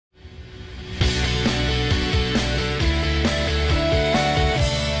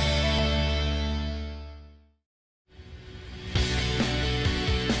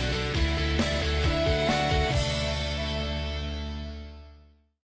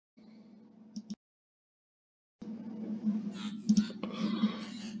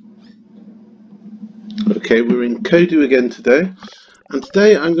Okay, we're in Kodu again today, and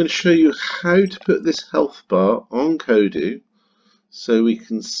today I'm going to show you how to put this health bar on Kodu so we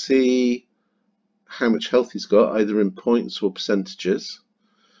can see how much health he's got, either in points or percentages,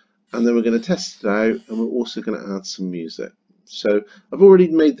 and then we're going to test it out, and we're also going to add some music. So I've already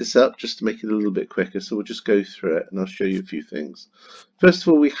made this up just to make it a little bit quicker, so we'll just go through it and I'll show you a few things. First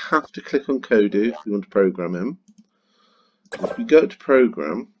of all, we have to click on Kodu if we want to program him. If we go to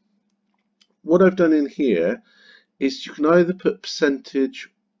program, what I've done in here is you can either put percentage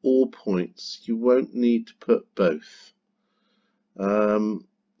or points. You won't need to put both.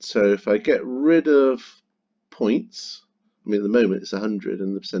 So if I get rid of points, I mean at the moment it's 100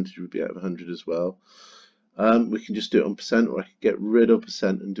 and the percentage would be out of 100 as well. We can just do it on percent, or I can get rid of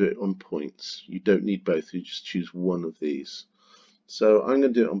percent and do it on points. You don't need both, you just choose one of these. So I'm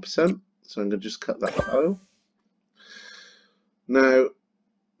going to do it on percent, so I'm going to just cut that file. Now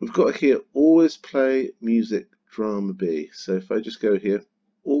we've got here always play music drama B. So if I just go here,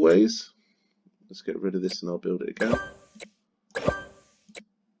 always, let's get rid of this and I'll build it again.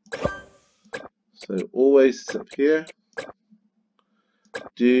 So always is up here,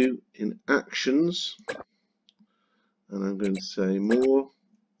 do in actions, and I'm going to say more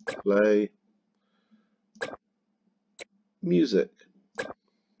play music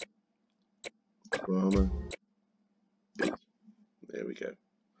drama B. There we go.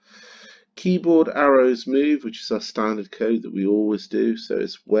 Keyboard arrows move, which is our standard code that we always do, so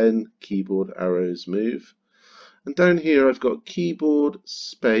it's when keyboard arrows move. And down here I've got keyboard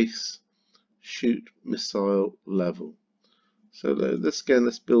space shoot missile level. So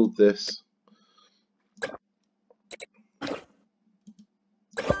let's build this.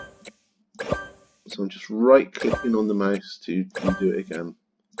 So I'm just right clicking on the mouse to do it again.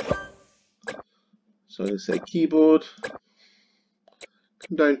 So I'm going to say keyboard,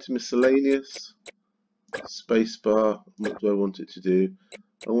 come down to miscellaneous, spacebar. What do I want it to do?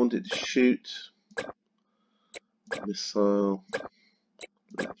 I want it to shoot missile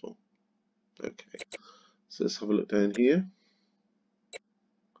level. Okay, so let's have a look down here.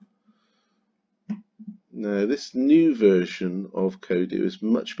 Now this new version of Kodu is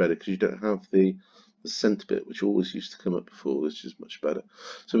much better because you don't have the center bit which always used to come up before, which is much better.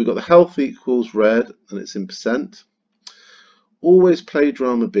 So we've got the health equals red and it's in percent. Always play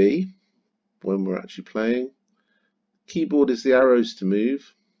drama B when we're actually playing. Keyboard is the arrows to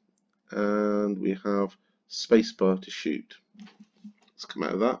move, and we have spacebar to shoot. Let's come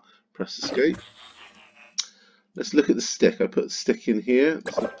out of that, press escape. Let's look at the stick. I put the stick in here,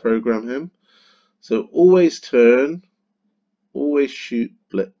 let's program him. So always turn, always shoot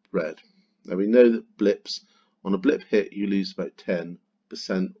blip red. Now we know that blips, on a blip hit you lose about 10%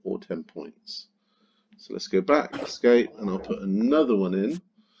 or 10 points. So let's go back, escape, and I'll put another one in.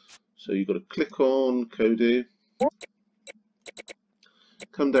 So you've got to click on Kodu,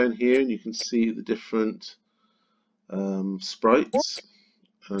 come down here and you can see the different sprites.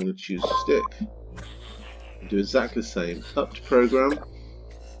 I'm going to choose stick and do exactly the same. Up to program,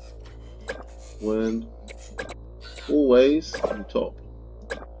 when, always on top,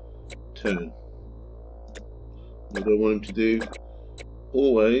 turn. What do I want him to do?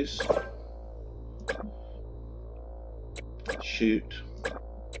 Always shoot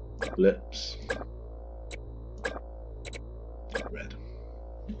blips red.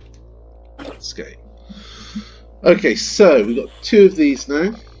 Escape. Okay, so we've got two of these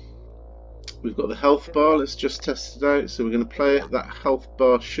now. We've got the health bar. Let's just test it out. So we're going to play it. That health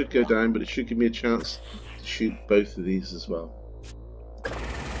bar should go down, but it should give me a chance to shoot both of these as well.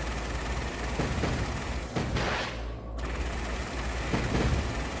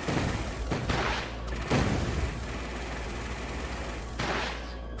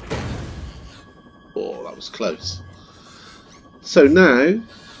 Oh, that was close. So now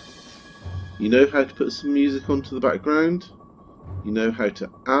you know how to put some music onto the background. You know how to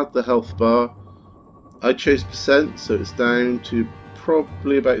add the health bar. I chose percent, so it's down to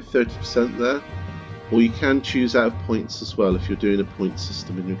probably about 30% there. Or you can choose out of points as well if you're doing a point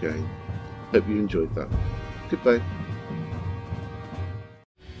system in your game. Hope you enjoyed that. Goodbye.